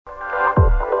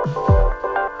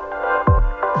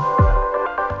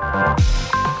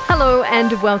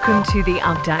and welcome to the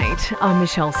update. I'm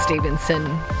Michelle Stevenson.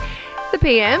 The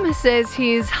PM says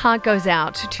his heart goes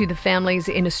out to the families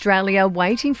in Australia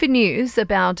waiting for news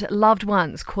about loved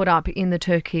ones caught up in the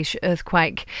Turkish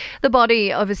earthquake. The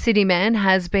body of a Sydney man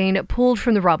has been pulled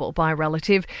from the rubble by a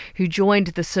relative who joined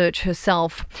the search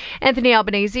herself. Anthony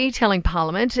Albanese telling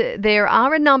Parliament there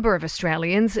are a number of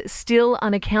Australians still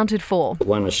unaccounted for.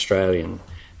 One Australian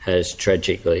has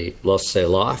tragically lost their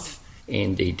life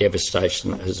in the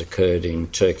devastation that has occurred in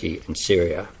Turkey and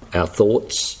Syria. Our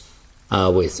thoughts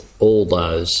are with all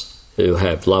those who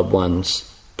have loved ones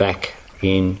back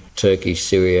in Turkey,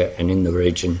 Syria and in the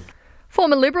region.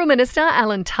 Former Liberal Minister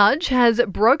Alan Tudge has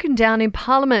broken down in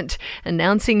Parliament,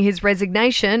 announcing his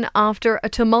resignation after a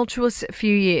tumultuous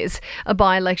few years. A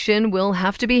by-election will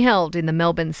have to be held in the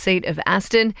Melbourne seat of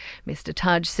Aston. Mr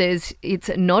Tudge says it's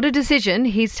not a decision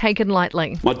he's taken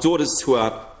lightly. My daughters, who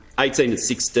are 18 and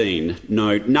 16,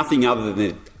 know nothing other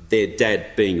than their dad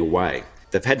being away.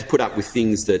 They've had to put up with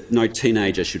things that no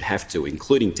teenager should have to,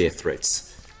 including death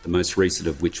threats, the most recent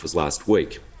of which was last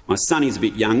week. My son is a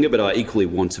bit younger, but I equally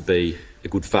want to be a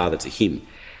good father to him.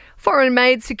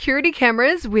 Foreign-made security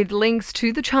cameras with links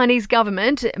to the Chinese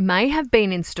government may have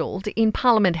been installed in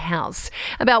Parliament House.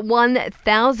 About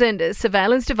 1,000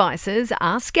 surveillance devices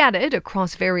are scattered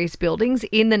across various buildings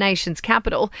in the nation's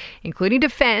capital, including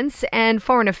Defence and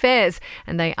Foreign Affairs,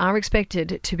 and they are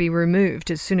expected to be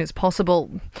removed as soon as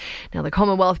possible. Now, the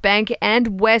Commonwealth Bank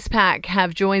and Westpac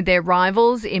have joined their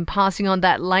rivals in passing on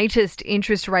that latest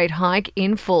interest rate hike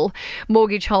in full.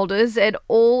 Mortgage holders at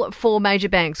all four major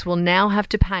banks will now have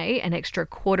to pay an extra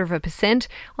 0.25%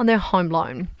 on their home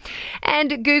loan.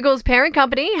 And Google's parent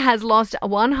company has lost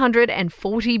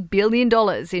 $140 billion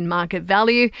in market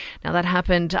value. Now, that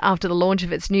happened after the launch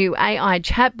of its new AI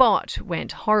chatbot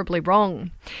went horribly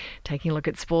wrong. Taking a look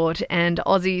at sport, and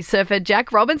Aussie surfer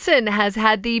Jack Robinson has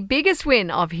had the biggest win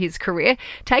of his career,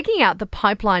 taking out the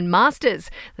Pipeline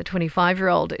Masters. The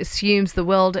 25-year-old assumes the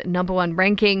world #1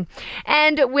 ranking.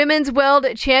 And Women's World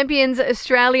Champions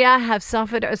Australia have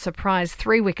suffered a surprise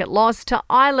 3-wicket loss to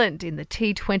Ireland in the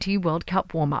T20 World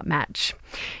Cup warm-up match.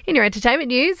 In your entertainment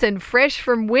news, and fresh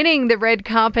from winning the red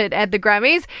carpet at the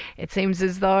Grammys, it seems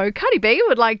as though Cardi B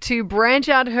would like to branch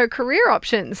out her career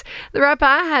options. The rapper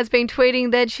has been tweeting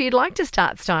that she'd like to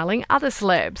start styling other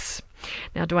celebs.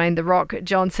 Now, Dwayne "The Rock"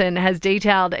 Johnson has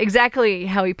detailed exactly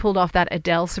how he pulled off that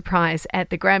Adele surprise at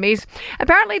the Grammys.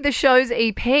 Apparently, the show's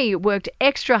EP worked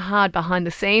extra hard behind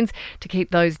the scenes to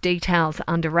keep those details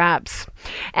under wraps.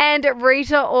 And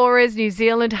Rita Ora's New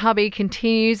Zealand hubby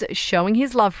continues showing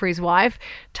his love for his wife,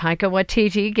 Taika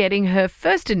Waititi getting her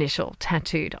first initial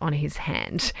tattooed on his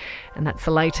hand. And that's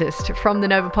the latest from the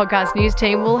Nova Podcast News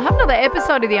team. We'll have another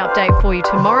episode of The Update for you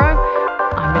tomorrow.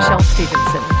 I'm Michelle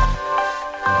Stevenson.